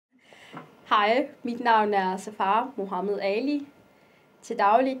Hej, mit navn er Safaa Mohamed Ali. Til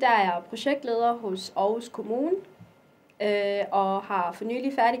daglig der er jeg projektleder hos Aarhus Kommune og har for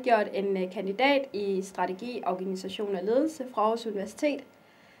nylig færdiggjort en kandidat i strategi, organisation og ledelse fra Aarhus Universitet.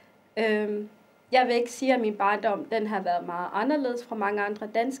 Jeg vil ikke sige, at min barndom den har været meget anderledes fra mange andre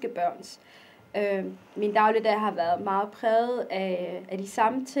danske børns. Min dagligdag har været meget præget af de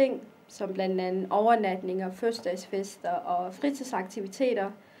samme ting, som blandt andet overnatninger, fødselsdagsfester og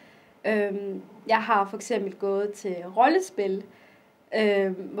fritidsaktiviteter. Jeg har for eksempel gået til rollespil,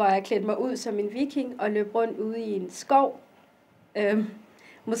 hvor jeg klædte mig ud som en viking og løb rundt ude i en skov.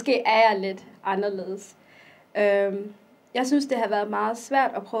 Måske er jeg lidt anderledes. Jeg synes, det har været meget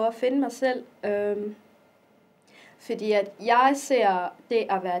svært at prøve at finde mig selv, fordi at jeg ser det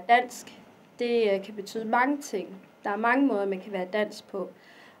at være dansk, det kan betyde mange ting. Der er mange måder, man kan være dansk på,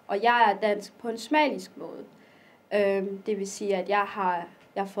 og jeg er dansk på en somalisk måde. Det vil sige, at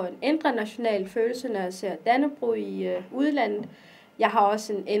jeg får en indre national følelse, når jeg ser Dannebrog i udlandet. Jeg har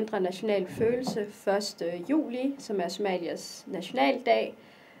også en indre national følelse 1. juli, som er Somalias nationaldag.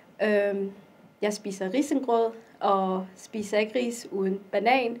 Jeg spiser risengrød og spiser ikke ris uden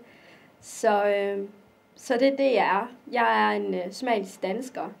banan. Så det er det, jeg er. Jeg er en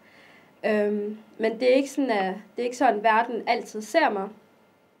somalisk-dansker. Men det er ikke sådan, verden altid ser mig.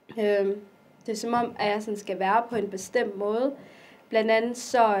 Det er som om, at jeg sådan skal være på en bestemt måde. Blandt andet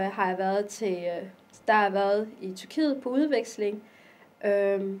så har jeg været i Tyrkiet på udveksling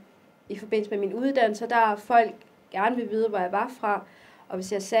i forbindelse med min uddannelse. Der er folk gerne vil vide, hvor jeg var fra. Og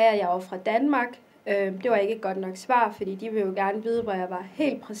hvis jeg sagde, at jeg var fra Danmark, det var ikke et godt nok svar, fordi de vil jo gerne vide, hvor jeg var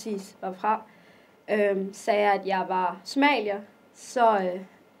helt præcis var fra. Sagde jeg, at jeg var somalier, så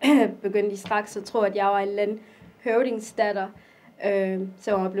begyndte de straks at tro, at jeg var en eller anden høvdingsdatter,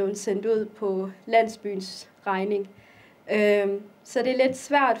 som var blevet sendt ud på landsbyens regning. Så det er lidt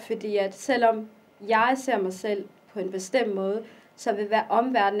svært, fordi at selvom jeg ser mig selv på en bestemt måde, så vil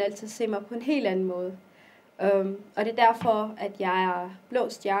omverdenen altid se mig på en helt anden måde. Og det er derfor, at jeg er Blå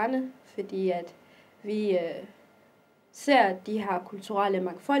Stjerne, fordi at vi ser de her kulturelle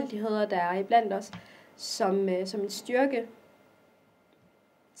mangfoldigheder, der er iblandt os, som en styrke,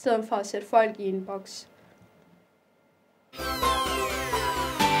 stedet for at sætte folk i en boks.